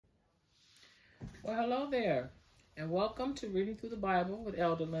Well, hello there, and welcome to Reading Through the Bible with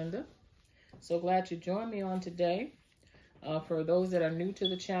Elder Linda. So glad you joined me on today. For those that are new to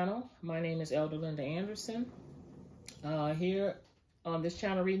the channel, my name is Elder Linda Anderson. Here on this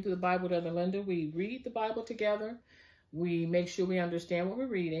channel, Reading Through the Bible with Elder Linda, we read the Bible together. We make sure we understand what we're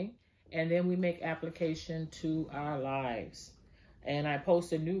reading, and then we make application to our lives. And I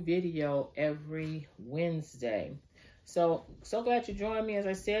post a new video every Wednesday. So glad you joined me, as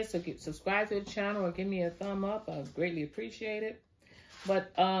I said. So subscribe to the channel or give me a thumb up. I greatly appreciate it.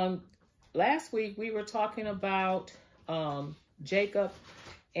 But last week we were talking about Jacob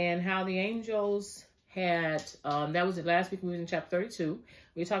and how the angels had, that was it last week. We were in chapter 32.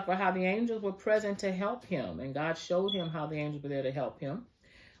 We talked about how the angels were present to help him, and God showed him how the angels were there to help him.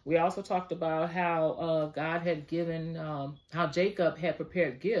 We also talked about how God had given, how Jacob had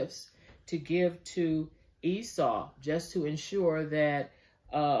prepared gifts to give to Esau, just to ensure that,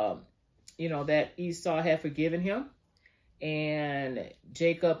 that Esau had forgiven him. And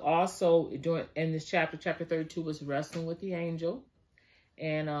Jacob also, in this chapter 32, was wrestling with the angel.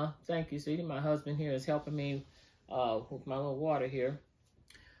 And thank you, sweetie. My husband here is helping me with my little water here.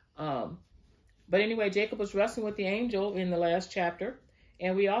 But anyway, Jacob was wrestling with the angel in the last chapter.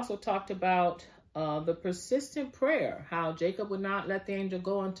 And we also talked about the persistent prayer, how Jacob would not let the angel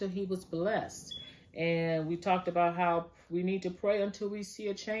go until he was blessed. And we talked about how we need to pray until we see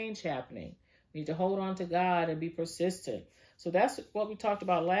a change happening. We need to hold on to God and be persistent. So that's what we talked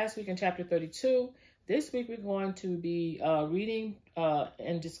about last week in chapter 32. This week we're going to be reading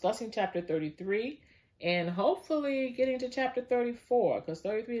and discussing chapter 33 and hopefully getting to chapter 34, because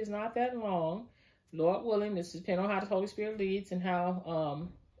 33 is not that long. Lord willing, this depends on how the Holy Spirit leads and how,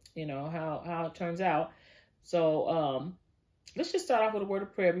 how it turns out. So let's just start off with a word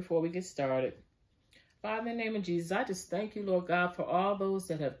of prayer before we get started. Father, in the name of Jesus, I just thank you, Lord God, for all those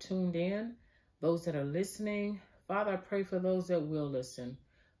that have tuned in, those that are listening. Father, I pray for those that will listen.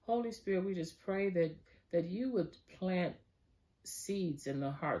 Holy Spirit, we just pray that you would plant seeds in the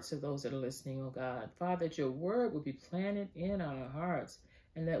hearts of those that are listening, oh God. Father, that your word would be planted in our hearts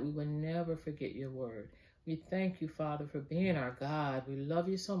and that we would never forget your word. We thank you, Father, for being our God. We love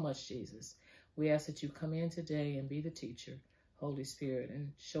you so much, Jesus. We ask that you come in today and be the teacher, Holy Spirit,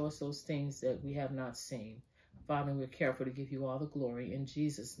 and show us those things that we have not seen. Father, we're careful to give you all the glory in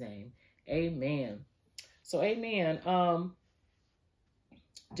Jesus' name. Amen. So, amen.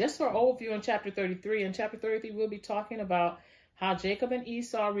 Just for overview in chapter 33, in chapter 33, we'll be talking about how Jacob and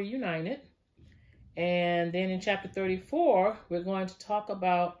Esau reunited. And then in chapter 34, we're going to talk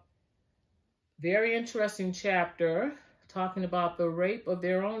about very interesting chapter, talking about the rape of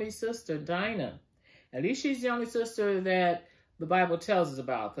their only sister, Dinah. At least she's the only sister that the Bible tells us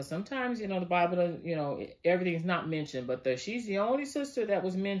about, because sometimes, the Bible doesn't, everything's not mentioned, but she's the only sister that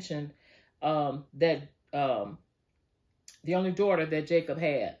was mentioned, the only daughter that Jacob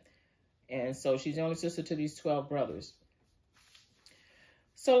had. And so she's the only sister to these 12 brothers.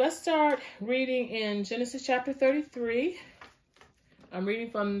 So let's start reading in Genesis chapter 33. I'm reading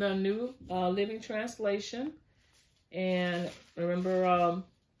from the New Living Translation. And remember,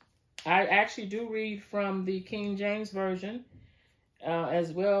 I actually do read from the King James Version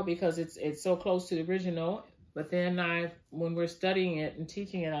as well, because it's so close to the original. But then when we're studying it and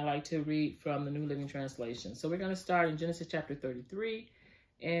teaching it, I like to read from the New Living Translation. So we're going to start in Genesis chapter 33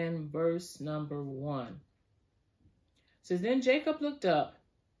 and verse number 1. It says, Then Jacob looked up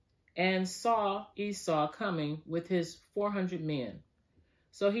and saw Esau coming with his 400 men.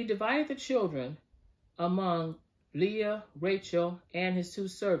 So he divided the children among Leah, Rachel, and his two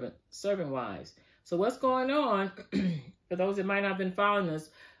servant wives. So what's going on, for those that might not have been following this,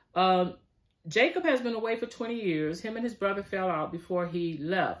 Jacob has been away for 20 years. Him and his brother fell out before he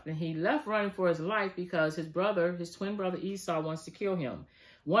left. And he left running for his life because his twin brother Esau wanted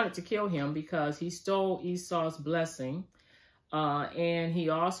to kill him because he stole Esau's blessing. And he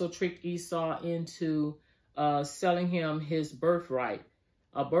also tricked Esau into selling him his birthright.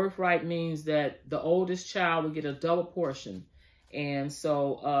 A birthright means that the oldest child would get a double portion. And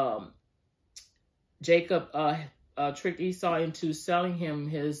so Jacob tricked Esau into selling him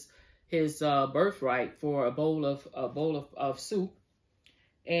his birthright for a bowl of soup.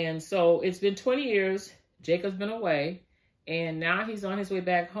 And so it's been 20 years. Jacob's been away, and now he's on his way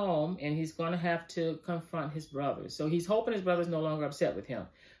back home, and he's going to have to confront his brothers. So he's hoping his brother's no longer upset with him.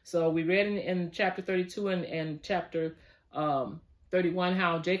 So we read in chapter 32 and chapter 31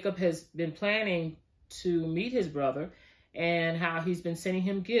 how Jacob has been planning to meet his brother, and how he's been sending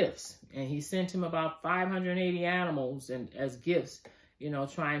him gifts. And he sent him about 580 animals as gifts,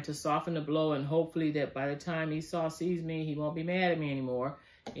 trying to soften the blow, and hopefully that by the time Esau sees me, he won't be mad at me anymore.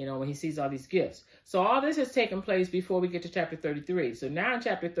 when he sees all these gifts. So all this has taken place before we get to chapter 33. So now in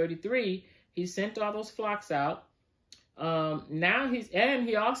chapter 33, he sent all those flocks out.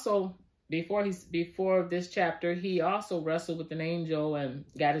 He also, before this chapter, he also wrestled with an angel and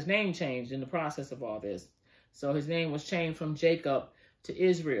got his name changed in the process of all this. So his name was changed from Jacob to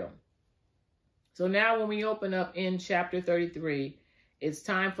Israel. So now when we open up in chapter 33, it's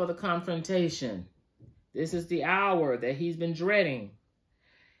time for the confrontation. This is the hour that he's been dreading.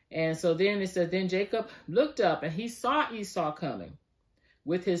 And so then it says, then Jacob looked up and he saw Esau coming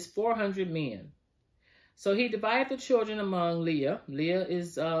with his 400 men. So he divided the children among Leah. Leah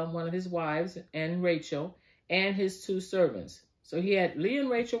is one of his wives, and Rachel, and his 2 servants. So he had Leah and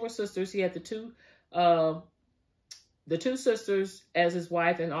Rachel were sisters. He had the two sisters as his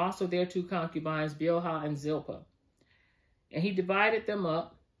wife, and also their 2 concubines, Bilhah and Zilpah. And he divided them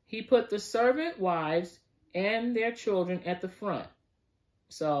up. He put the servant wives and their children at the front.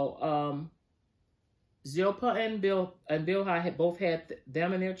 So Zilpah and Bilhah had both had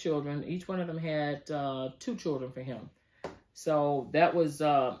them and their children. Each one of them had 2 children for him. So that was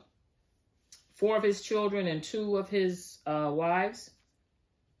 4 of his children and 2 of his wives.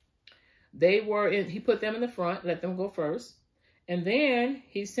 He put them in the front, let them go first. And then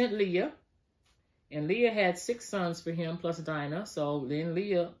he sent Leah. And Leah had 6 sons for him plus Dinah. So then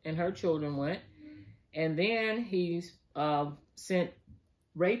Leah and her children went. And then he sent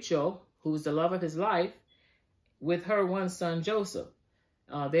Rachel, who's the love of his life, with her 1 son, Joseph.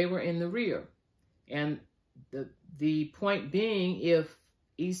 They were in the rear. And the point being, if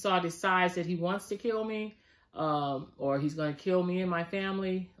Esau decides that he wants to kill me, or he's going to kill me and my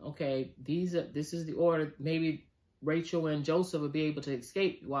family, okay, this is the order. Maybe Rachel and Joseph will be able to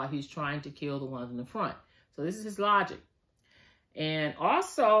escape while he's trying to kill the ones in the front. So this is his logic. And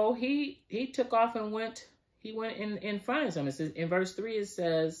also, he took off and went in front of them. It says, in verse 3, it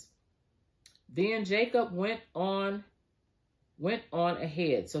says, then Jacob went on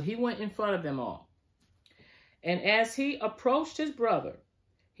ahead. So he went in front of them all. And as he approached his brother,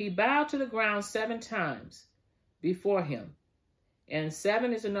 he bowed to the ground 7 times before him. And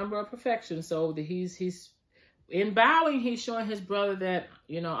 7 is a number of perfection. So that he's in bowing, he's showing his brother that,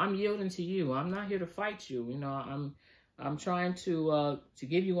 I'm yielding to you. I'm not here to fight you. I'm trying to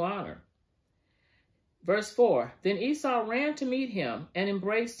give you honor. Verse 4, then Esau ran to meet him and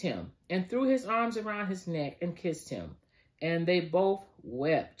embraced him and threw his arms around his neck and kissed him. And they both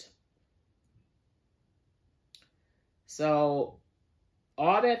wept. So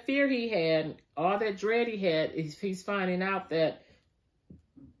all that fear he had, all that dread he had, he's finding out that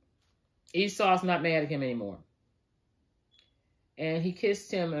Esau's not mad at him anymore. And he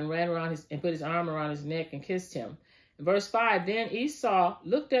kissed him and ran around and put his arm around his neck and kissed him. In verse 5, then Esau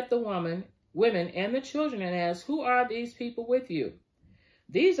looked at the women and the children and asked, who are these people with you?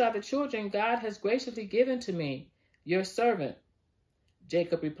 These are the children God has graciously given to me, your servant.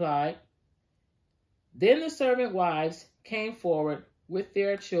 Jacob replied. Then the servant wives came forward with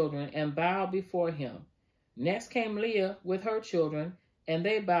their children and bowed before him. Next came Leah with her children, and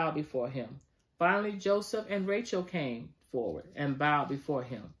they bowed before him. Finally, Joseph and Rachel came forward and bowed before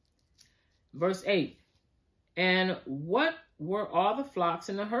him. Verse 8, and what were all the flocks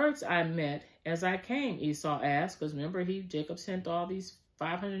and the herds I met as I came? Esau asked, because remember, Jacob sent all these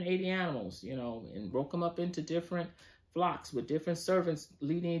 580 animals, and broke them up into different flocks with different servants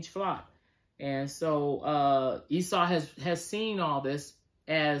leading each flock. And so Esau has seen all this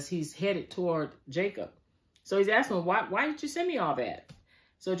as he's headed toward Jacob. So he's asking, why did you send me all that?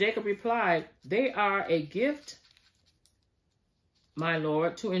 So Jacob replied, they are a gift, my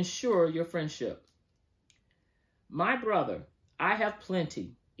lord, to ensure your friendship. My brother, I have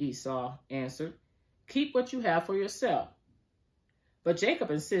plenty, Esau answered. Keep what you have for yourself. But Jacob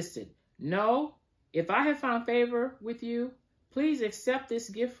insisted, no, if I have found favor with you, please accept this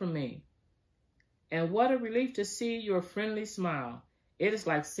gift from me. And what a relief to see your friendly smile. It is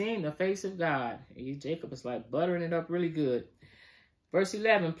like seeing the face of God. Jacob is like buttering it up really good. Verse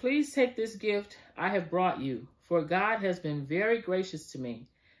 11, please take this gift I have brought you, for God has been very gracious to me.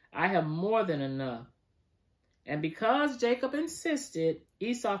 I have more than enough. And because Jacob insisted,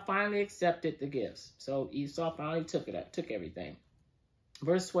 Esau finally accepted the gifts. So Esau finally took everything.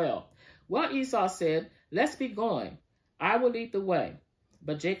 Verse 12, well, Esau said, let's be going. I will lead the way.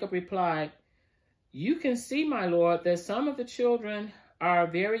 But Jacob replied, you can see, my lord, that some of the children are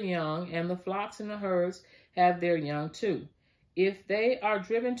very young, and the flocks and the herds have their young too. If they are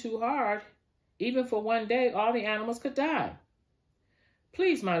driven too hard, even for one day, all the animals could die.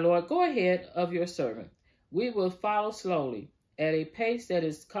 Please, my lord, go ahead of your servant. We will follow slowly, at a pace that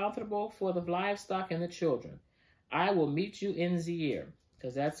is comfortable for the livestock and the children. I will meet you in Zair.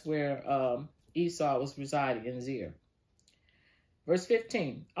 because that's where Esau was residing, in Seir. Verse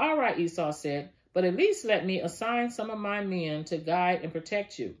 15. All right, Esau said, but at least let me assign some of my men to guide and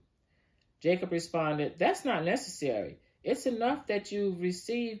protect you. Jacob responded, that's not necessary. It's enough that you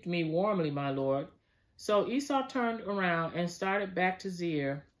received me warmly, my lord. So Esau turned around and started back to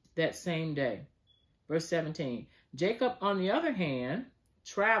Seir that same day. Verse 17. Jacob, on the other hand,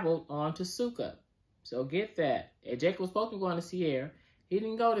 traveled on to Succoth. So get that. Jacob was supposed to go on to Seir. He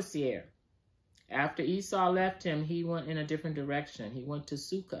didn't go to Seir. After Esau left him, he went in a different direction. He went to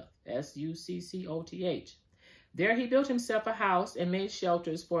Succoth, S-U-C-C-O-T-H. There he built himself a house and made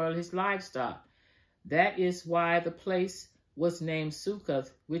shelters for his livestock. That is why the place was named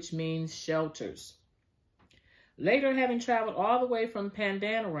Succoth, which means shelters. Later, having traveled all the way from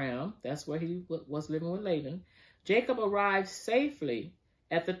Padanaram, that's where he was living with Laban, Jacob arrived safely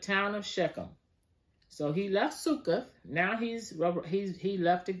at the town of Shechem. So he left Succoth. Now he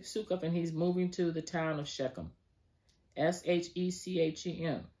left Succoth and he's moving to the town of Shechem,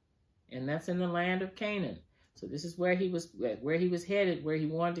 S-H-E-C-H-E-M, and that's in the land of Canaan. So this is where he was headed, where he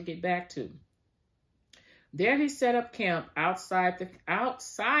wanted to get back to. There he set up camp outside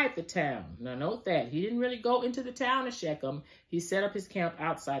the town. Now note that he didn't really go into the town of Shechem. He set up his camp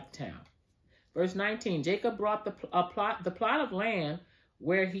outside the town. Verse 19. Jacob brought the plot of land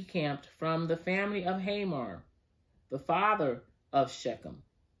where he camped from the family of Hamor, the father of Shechem.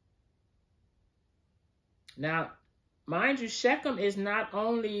 Now, mind you, Shechem is not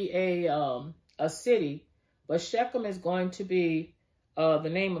only a city, but Shechem is going to be the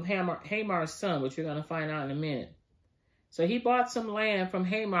name of Hamar's son, which we're going to find out in a minute. So he bought some land from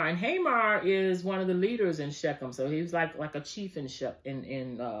Hamor, and Hamor is one of the leaders in Shechem. So he was like a chief in Shechem.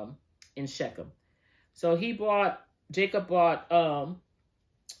 So Jacob bought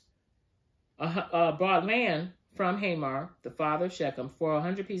land from Hamor, the father of Shechem, for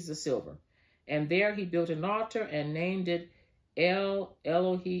 100 pieces of silver. And there he built an altar and named it El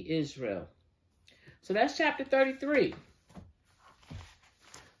Elohi Israel. So that's chapter 33.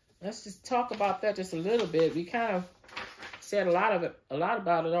 Let's just talk about that just a little bit. We kind of said a lot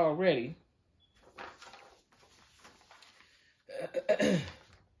about it already.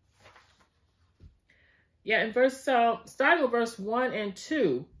 Yeah, in starting with verse 1 and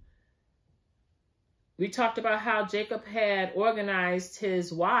 2, we talked about how Jacob had organized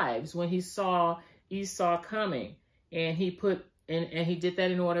his wives when he saw Esau coming, and he did that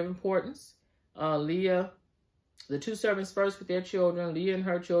in order of importance. Leah, the two servants first with their children, Leah and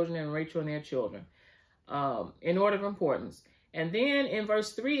her children, and Rachel and their children, in order of importance. And then in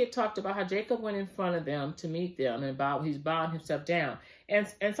verse 3, it talked about how Jacob went in front of them to meet them, and he's bowed himself down. And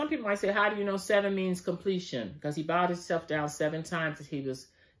some people might say, how do you know 7 means completion? Because he bowed himself down 7 times as he was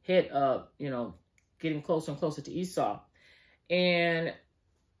getting closer and closer to Esau. And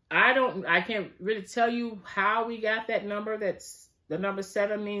I can't really tell you how we got that number. That's the number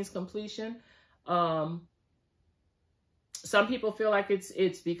 7 means completion. Some people feel like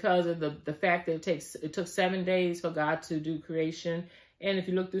it's because of the fact that it took 7 days for God to do creation. And if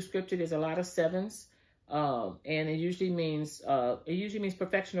you look through scripture, there's a lot of 7s. And it usually means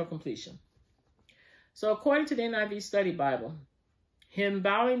perfection or completion. So according to the NIV Study Bible, him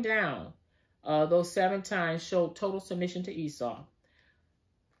bowing down those 7 times showed total submission to Esau.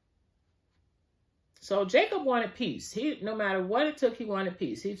 So Jacob wanted peace. No matter what it took, he wanted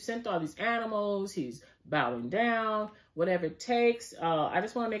peace. He sent all these animals. He's bowing down, whatever it takes. I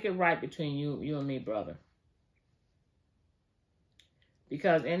just want to make it right between you and me, brother.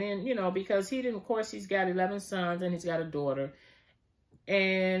 Because he didn't, of course, he's got 11 sons and he's got a daughter.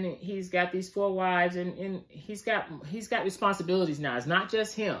 And he's got these 4 wives, and he's got responsibilities now. It's not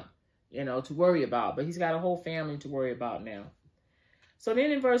just him, to worry about, but he's got a whole family to worry about now. So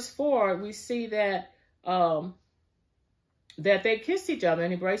then in verse 4, we see that they kissed each other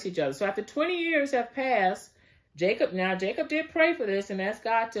and embraced each other. So after 20 years have passed, Jacob did pray for this and asked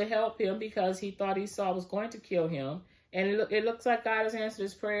God to help him because he thought Esau was going to kill him. And it looks like God has answered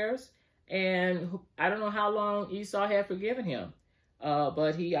his prayers. And I don't know how long Esau had forgiven him,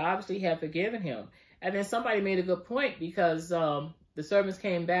 but he obviously had forgiven him. And then somebody made a good point because the servants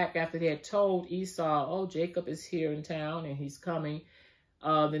came back after they had told Esau, oh, Jacob is here in town and he's coming.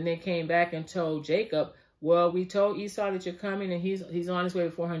 Then they came back and told Jacob, well, we told Esau that you're coming and he's on his way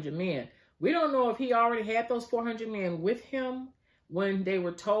with 400 men. We don't know if he already had those 400 men with him when they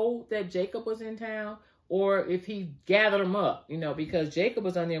were told that Jacob was in town, or if he gathered them up, because Jacob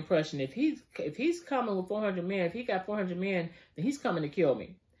was under the impression if he's coming with 400 men, if he got 400 men, then he's coming to kill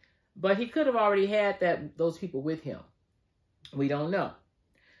me. But he could have already had those people with him. We don't know.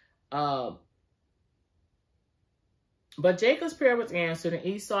 But Jacob's prayer was answered, and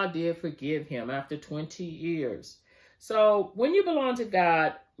Esau did forgive him after 20 years. So when you belong to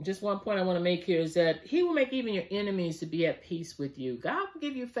God, just one point I want to make here is that he will make even your enemies to be at peace with you. God will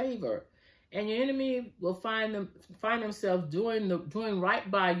give you favor, and your enemy will find themselves doing right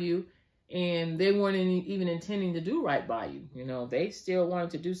by you, and they weren't even intending to do right by you. You know, they still wanted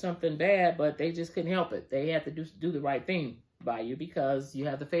to do something bad, but they just couldn't help it. They had to do the right thing by you because you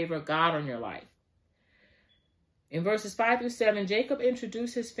have the favor of God on your life. In verses 5 through 7, Jacob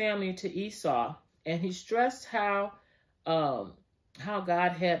introduced his family to Esau, and he stressed how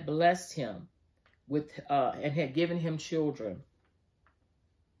God had blessed him with and had given him children.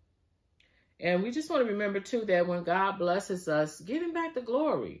 And we just want to remember too that when God blesses us, give him back the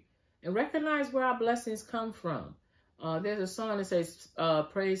glory and recognize where our blessings come from. There's a song that says,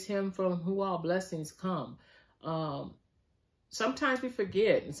 praise him from who all blessings come. Sometimes we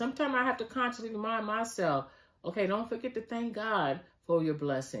forget, and sometimes I have to constantly remind myself, okay, don't forget to thank God for your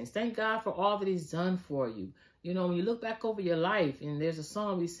blessings. Thank God for all that he's done for you. You know, when you look back over your life, and there's a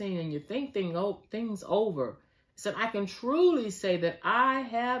song we sing, and you think things over, it said, I can truly say that I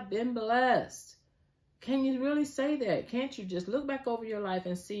have been blessed. Can you really say that? Can't you just look back over your life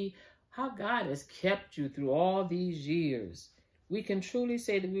and see how God has kept you through all these years? We can truly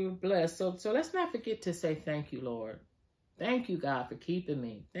say that we were blessed. So let's not forget to say thank you, Lord. Thank you, God, for keeping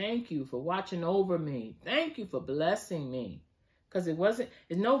me. Thank you for watching over me. Thank you for blessing me. Because it's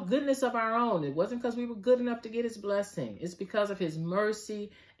no goodness of our own. It wasn't because we were good enough to get his blessing. It's because of his mercy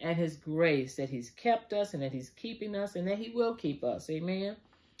and his grace that he's kept us and that he's keeping us and that he will keep us. Amen.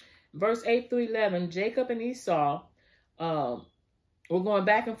 Verse 8 through 11, Jacob and Esau were going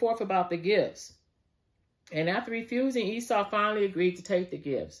back and forth about the gifts. And after refusing, Esau finally agreed to take the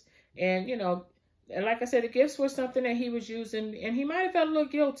gifts. And, you know, and like I said, the gifts were something that he was using, and he might have felt a little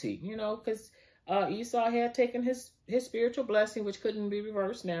guilty, you know, because Esau had taken his spiritual blessing, which couldn't be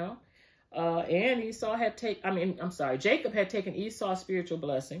reversed now. And Jacob had taken Esau's spiritual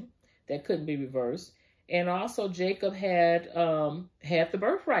blessing that couldn't be reversed. And also Jacob had the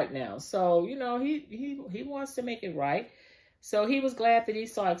birthright now. So, you know, he wants to make it right. So he was glad that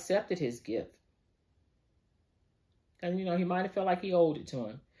Esau accepted his gift. And, you know, he might have felt like he owed it to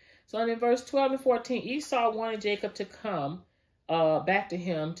him. So in verse 12 and 14, Esau wanted Jacob to come back to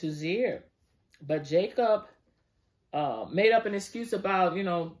him to Seir. But Jacob made up an excuse about, you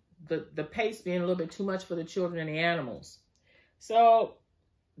know, the pace being a little bit too much for the children and the animals. So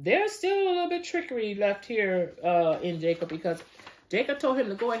there's still a little bit trickery left here in Jacob, because Jacob told him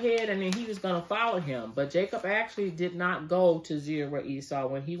to go ahead and then he was going to follow him. But Jacob actually did not go to Seir where Esau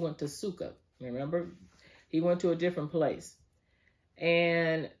went. He went to Sukkah. Remember? He went to a different place.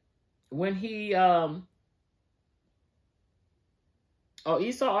 And when he, Esau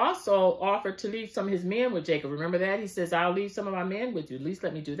also offered to leave some of his men with Jacob. Remember that? He says, I'll leave some of my men with you. At least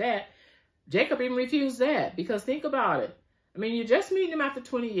let me do that. Jacob even refused that, because think about it. I mean, you're just meeting him after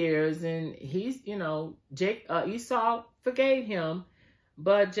 20 years, and he's, you know, Esau forgave him,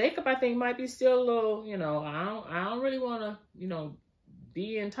 but Jacob, I think, might be still a little, you know, I don't really want to, you know,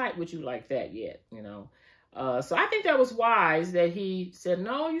 be in tight with you like that yet, you know. So I think that was wise that he said,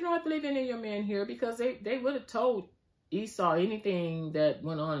 no, you don't have to leave any of your men here, because they would have told Esau anything that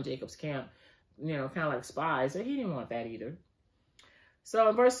went on in Jacob's camp, you know, kind of like spies. So he didn't want that either. So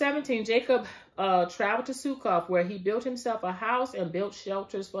in verse 17, Jacob traveled to Succoth, where he built himself a house and built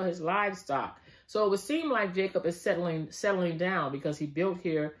shelters for his livestock. So it would seem like Jacob is settling down, because he built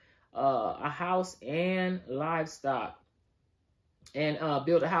here a house and livestock, and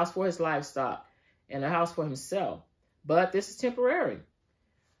built a house for his livestock and a house for himself. But this is temporary.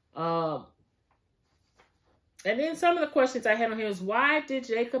 And then some of the questions I had on here is, why did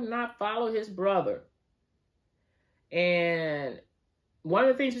Jacob not follow his brother? And one of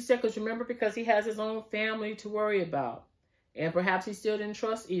the things we said, because remember, because he has his own family to worry about. And perhaps he still didn't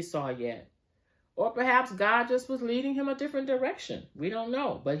trust Esau yet. Or perhaps God just was leading him a different direction. We don't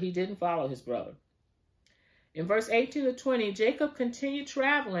know, but he didn't follow his brother. In verse 18 to 20, Jacob continued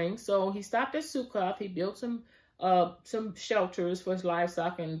traveling. So he stopped at Succoth. He built some shelters for his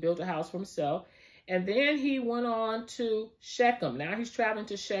livestock and built a house for himself. And then he went on to Shechem. Now he's traveling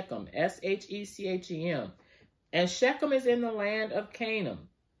to Shechem, Shechem. And Shechem is in the land of Canaan,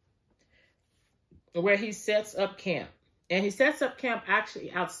 where he sets up camp. And he sets up camp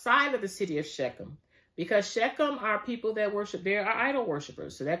actually outside of the city of Shechem, because Shechem are people that worship, they are idol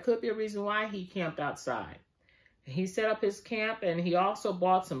worshipers. So that could be a reason why he camped outside. He set up his camp, and he also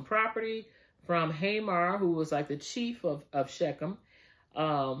bought some property from Hamor, who was like the chief of Shechem.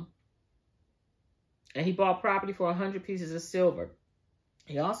 And he bought property for 100 pieces of silver.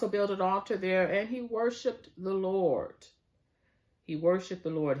 He also built an altar there, and he worshiped the Lord. He worshiped the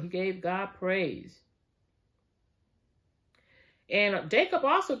Lord. He gave God praise. And Jacob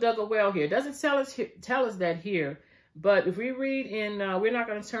also dug a well here. It doesn't tell us that here. But if we read in, we're not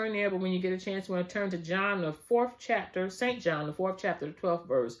going to turn there, but when you get a chance, we're going to turn to John, the 4th chapter, St. John, the 4th chapter, the 12th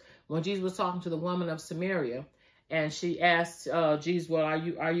verse, when Jesus was talking to the woman of Samaria. And she asked Jesus, well,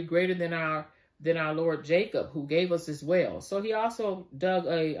 are you greater than our Lord Jacob, who gave us this well? So he also dug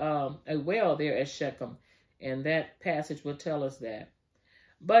a well there at Shechem. And that passage will tell us that.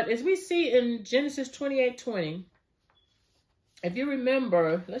 But as we see in Genesis 28:20, if you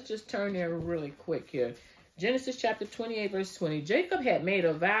remember, let's just turn there really quick here. Genesis chapter 28, verse 20. Jacob had made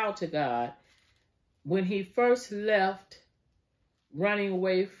a vow to God when he first left running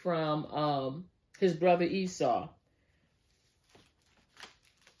away from his brother Esau.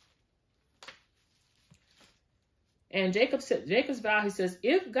 And Jacob's vow, he says,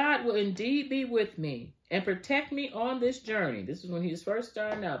 if God will indeed be with me and protect me on this journey. This is when he was first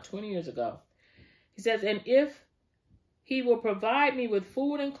starting out 20 years ago. He says, and if he will provide me with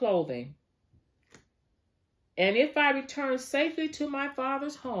food and clothing, and if I return safely to my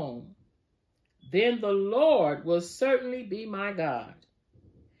father's home, then the Lord will certainly be my God.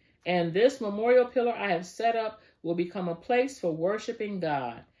 And this memorial pillar I have set up will become a place for worshiping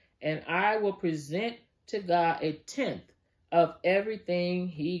God. And I will present to God a tenth of everything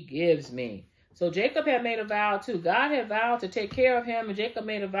he gives me. So Jacob had made a vow too. God had vowed to take care of him, and Jacob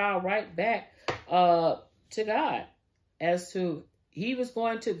made a vow right back to God as to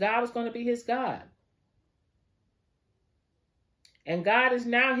God was going to be his God. And God is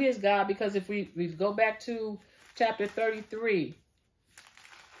now his God, because if we go back to chapter 33,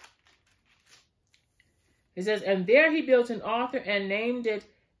 it says, and there he built an altar and named it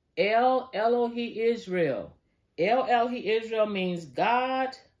El Elohe Israel. El Elohe Israel means God,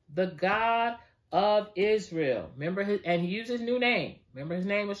 the God of Israel. Remember, and he used his new name. Remember, his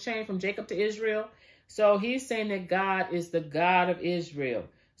name was changed from Jacob to Israel. So he's saying that God is the God of Israel.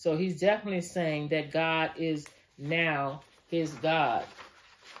 So he's definitely saying that God is now his God.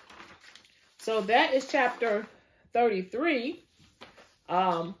 So that is chapter 33.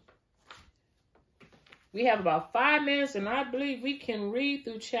 We have about 5 minutes, and I believe we can read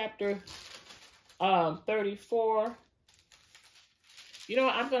through chapter 34. You know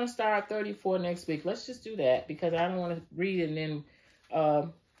what? I'm going to start 34 next week. Let's just do that, because I don't want to read it and then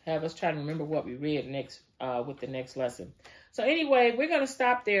have us try to remember what we read next with the next lesson. So anyway, we're going to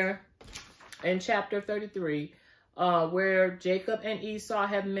stop there in chapter 33, where Jacob and Esau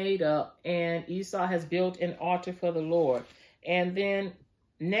have made up, and Esau has built an altar for the Lord. And then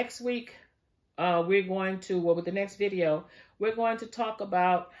next week, we're going to, well, with the next video, we're going to talk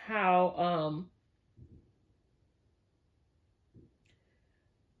about how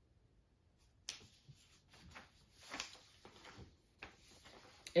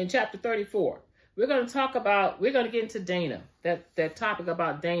in chapter 34, we're going to get into Dana, that topic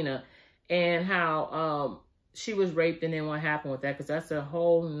about Dana and how she was raped and then what happened with that, because that's a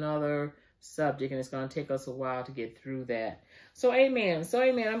whole nother subject, and it's going to take us a while to get through that. So amen.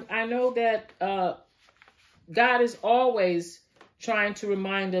 I know that God is always trying to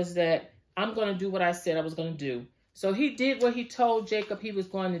remind us that I'm going to do what I said I was going to do. So he did what he told Jacob he was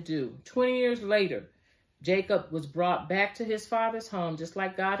going to do. 20 years later, Jacob was brought back to his father's home, just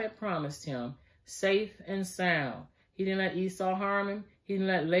like God had promised him, safe and sound. He didn't let Esau harm him. He didn't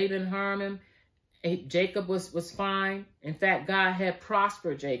let Laban harm him. Jacob was fine. In fact, God had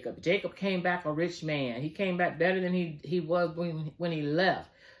prospered Jacob. Jacob came back a rich man. He came back better than he was when he left.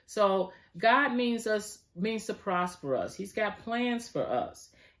 So God means to prosper us. He's got plans for us.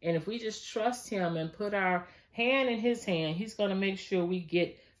 And if we just trust him and put our hand in his hand, he's going to make sure we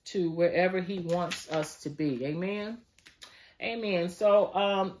get to wherever he wants us to be. Amen. Amen.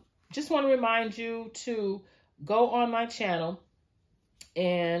 So just want to remind you to go on my channel.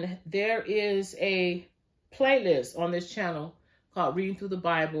 And there is a playlist on this channel called Reading Through the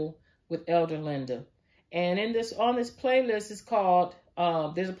Bible with Elder Linda. And on this playlist is called,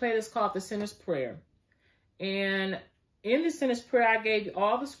 there's a playlist called The Sinner's Prayer. And in the Sinner's Prayer, I gave you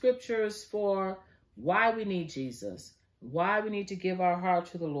all the scriptures for why we need Jesus, why we need to give our heart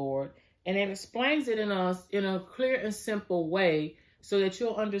to the Lord. And it explains it in a clear and simple way so that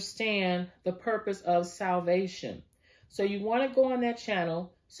you'll understand the purpose of salvation. So you want to go on that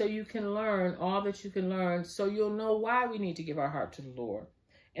channel so you can learn all that you can learn, so you'll know why we need to give our heart to the Lord.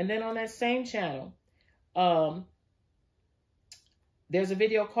 And then on that same channel, there's a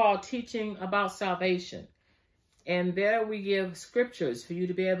video called Teaching About Salvation. And there we give scriptures for you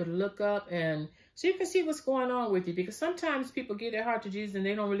to be able to look up, and so you can see what's going on with you. Because sometimes people give their heart to Jesus and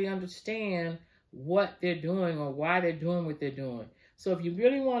they don't really understand what they're doing or why they're doing what they're doing. So if you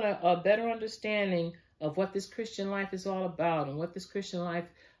really want a better understanding of what this Christian life is all about and what this Christian life,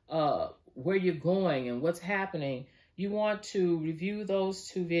 where you're going and what's happening, you want to review those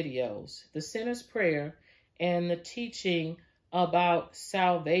two videos, the Sinner's Prayer and the teaching about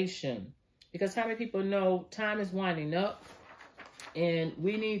salvation. Because how many people know time is winding up, and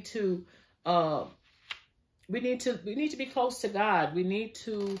we need to be close to God. We need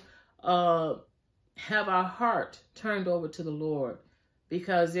to have our heart turned over to the Lord,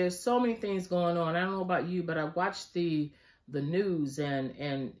 because there's so many things going on. I don't know about you, but I watch the news,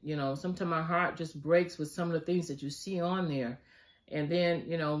 and you know, sometimes my heart just breaks with some of the things that you see on there. And then,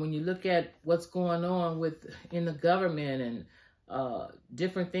 you know, when you look at what's going on in the government and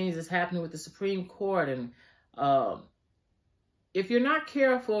different things that's happening with the Supreme Court, and if you're not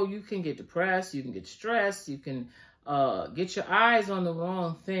careful, you can get depressed, you can get stressed, you can get your eyes on the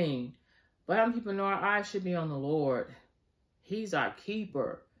wrong thing. But how many people know our eyes should be on the Lord? He's our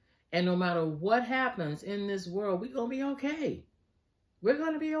keeper. And no matter what happens in this world, we're going to be okay. We're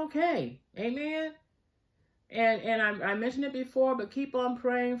going to be okay. Amen? And I mentioned it before, but keep on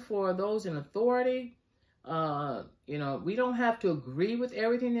praying for those in authority. You know, we don't have to agree with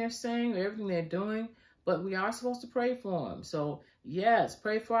everything they're saying or everything they're doing, but we are supposed to pray for them. So, yes,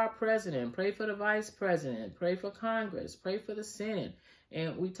 pray for our president, pray for the vice president, pray for Congress, pray for the Senate.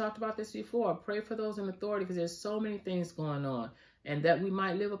 And we talked about this before. Pray for those in authority, because there's so many things going on, and that we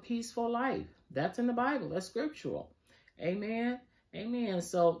might live a peaceful life. That's in the Bible. That's scriptural. Amen. Amen.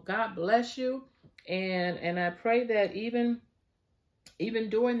 So God bless you. And I pray that even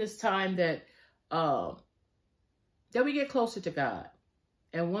during this time that we get closer to God.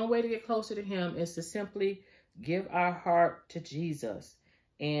 And one way to get closer to him is to simply give our heart to Jesus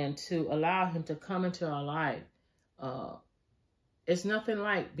and to allow him to come into our life. It's nothing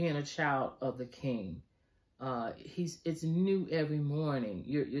like being a child of the King. It's new every morning.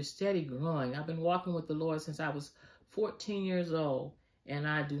 You're steady growing. I've been walking with the Lord since I was 14 years old, and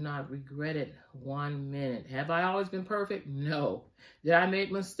I do not regret it 1 minute. Have I always been perfect? No. Did I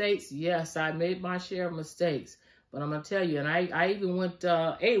make mistakes? Yes, I made my share of mistakes. But I'm going to tell you, and I even went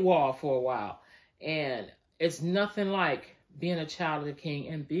AWOL for a while. And it's nothing like being a child of the King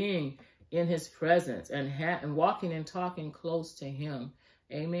and being in his presence and walking and talking close to him.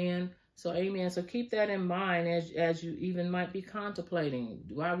 Amen. So, amen. So keep that in mind as you even might be contemplating,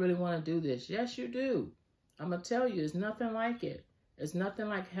 do I really want to do this? Yes, you do. I'm going to tell you, it's nothing like it. It's nothing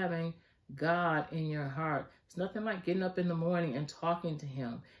like having God in your heart. It's nothing like getting up in the morning and talking to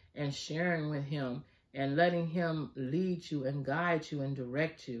him and sharing with him and letting him lead you and guide you and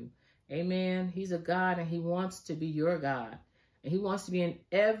direct you. Amen. He's a God, and he wants to be your God. And he wants to be in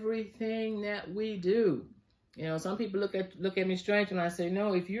everything that we do. You know, some people look at me strange when I say,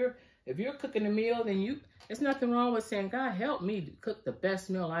 no, if you're cooking a meal, then there's nothing wrong with saying, God, help me to cook the best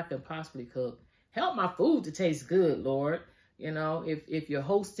meal I can possibly cook. Help my food to taste good, Lord. You know, if you're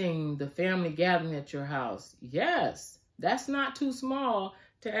hosting the family gathering at your house, yes, that's not too small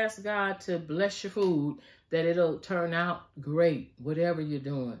to ask God to bless your food, that it'll turn out great, whatever you're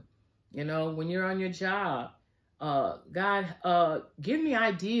doing. You know, when you're on your job, God, give me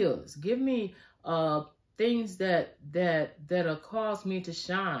ideas. Give me things that'll cause me to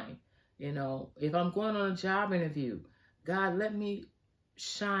shine. You know, if I'm going on a job interview, God, let me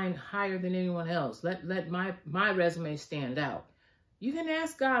shine higher than anyone else. Let my resume stand out. You can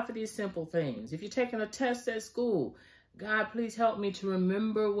ask God for these simple things. If you're taking a test at school, God, please help me to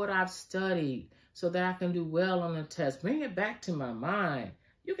remember what I've studied so that I can do well on the test. Bring it back to my mind.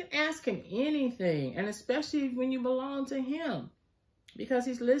 You can ask him anything, and especially when you belong to him, because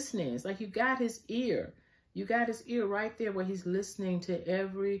he's listening. It's like you got his ear. You got his ear right there where he's listening to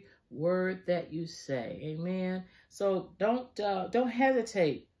every word that you say. Amen. So don't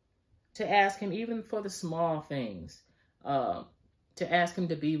hesitate to ask him, even for the small things, to ask him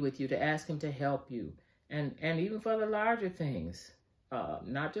to be with you, to ask him to help you. And even for the larger things,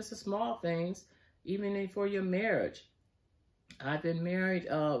 not just the small things, even for your marriage. I've been married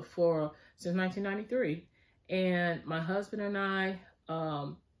since 1993, and my husband and I,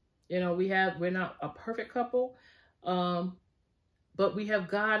 you know, we're not a perfect couple, but we have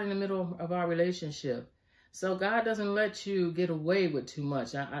God in the middle of our relationship. So God doesn't let you get away with too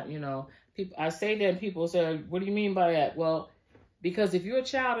much. You know, I say that, and people say, "What do you mean by that?" Well, because if you're a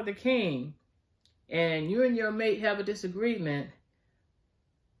child of the King, and you and your mate have a disagreement,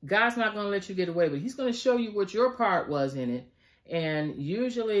 God's not going to let you get away with it. He's going to show you what your part was in it. And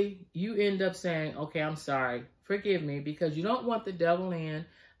usually you end up saying, okay, I'm sorry, forgive me, because you don't want the devil in,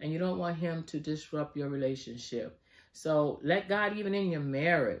 and you don't want him to disrupt your relationship. So let God even in your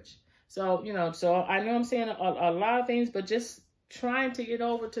marriage. So, so I know I'm saying a lot of things, but just trying to get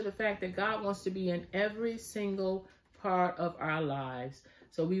over to the fact that God wants to be in every single part of our lives.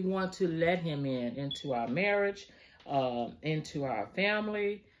 So we want to let him into our marriage, into our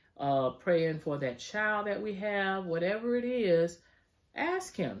family, praying for that child that we have, whatever it is.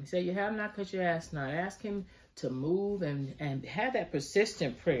 Ask him. He said, you have not because you ask not. Ask him to move and have that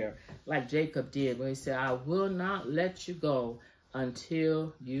persistent prayer like Jacob did, where he said, I will not let you go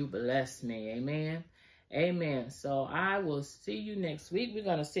until you bless me. Amen. Amen. So I will see you next week. We're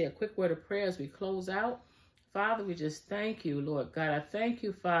going to say a quick word of prayer as we close out. Father, we just thank you, Lord God. I thank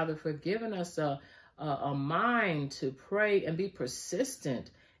you, Father, for giving us a mind to pray and be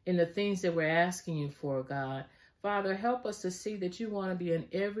persistent in the things that we're asking you for, God. Father, help us to see that you want to be in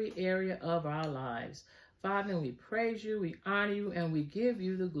every area of our lives. Father, and we praise you, we honor you, and we give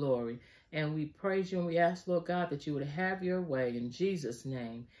you the glory. And we praise you and we ask, Lord God, that you would have your way. In Jesus'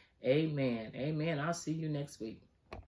 name, amen. Amen. I'll see you next week.